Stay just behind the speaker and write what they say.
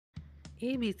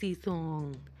ABC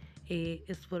song. A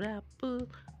is for apple,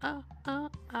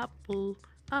 apple,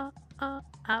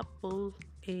 apple.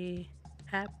 A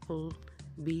apple.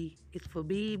 B is for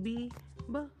baby,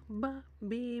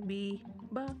 baby,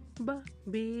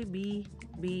 baby,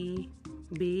 B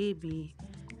baby.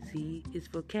 C is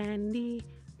for candy,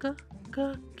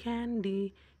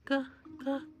 candy,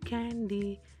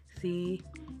 candy. C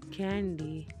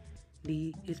candy.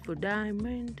 D is for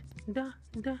diamond,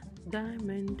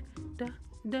 diamond,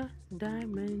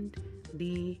 diamond.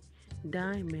 D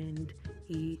diamond.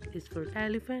 E is for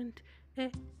elephant,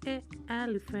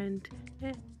 elephant,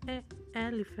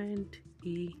 elephant.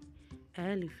 E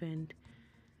elephant.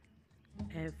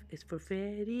 F is for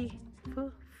fairy,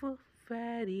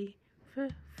 fairy,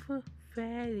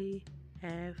 fairy.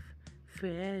 F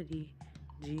fairy.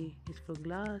 G is for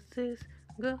glasses,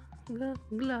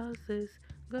 glasses,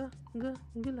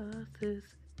 glasses.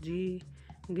 G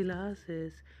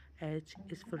glasses. H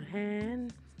is for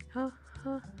hand,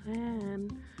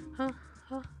 hand,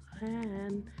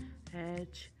 hand.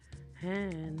 H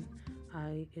hand.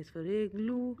 I is for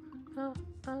igloo,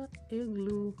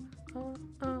 igloo,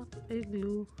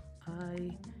 igloo.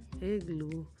 I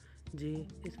igloo. J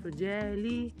is for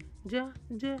jelly,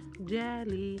 jelly,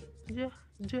 jelly.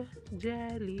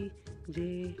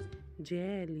 J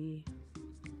jelly.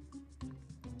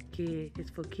 K is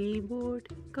for keyboard,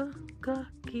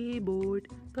 keyboard,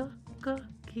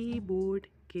 keyboard.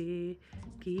 K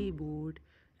keyboard.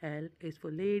 L is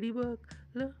for ladybug,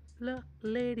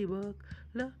 ladybug,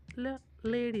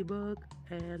 ladybug.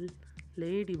 L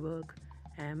ladybug.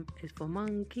 M is for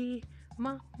monkey,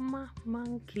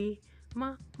 monkey,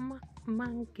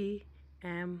 monkey.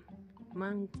 M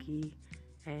monkey.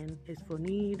 N is for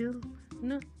needle,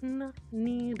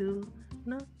 needle,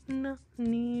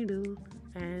 needle.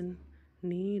 N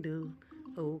needle.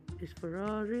 O is for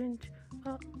orange,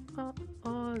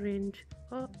 orange,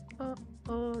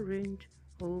 orange.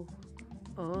 O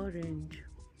orange.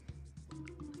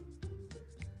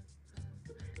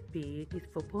 P is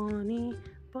for pony,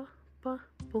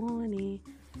 pony,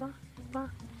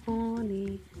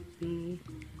 pony. P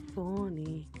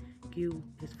pony. Q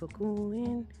is for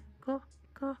coin,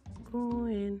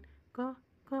 coin,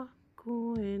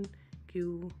 coin.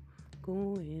 Q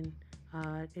coin.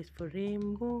 R is for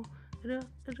rainbow,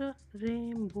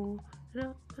 rainbow,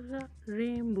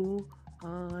 rainbow.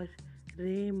 R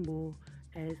rainbow.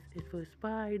 S is for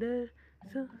spider,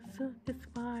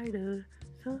 spider,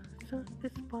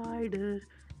 spider.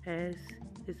 S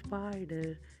is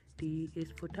spider. T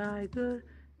is for tiger,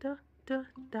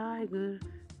 tiger,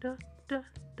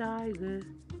 tiger.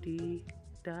 T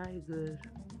tiger.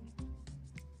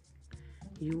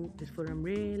 U is for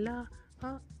umbrella,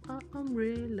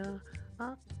 umbrella,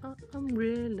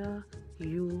 umbrella.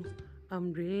 U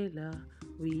umbrella.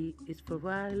 V is for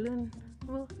violin,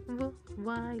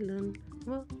 violin,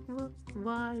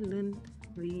 violin.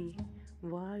 V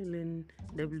violin.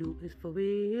 W is for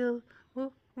whale,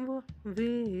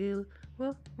 whale,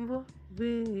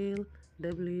 whale.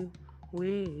 W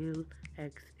whale.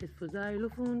 X is for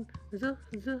xylophone,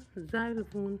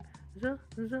 xylophone,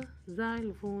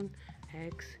 xylophone.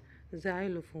 X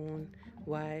xylophone.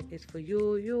 Y is for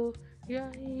yo-yo,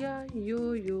 yo-yo,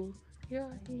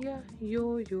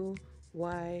 yo-yo.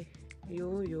 Y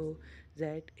yo-yo.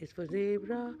 Z is for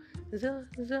zebra,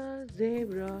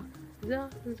 zebra,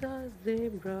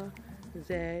 zebra. Z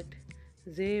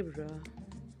zebra.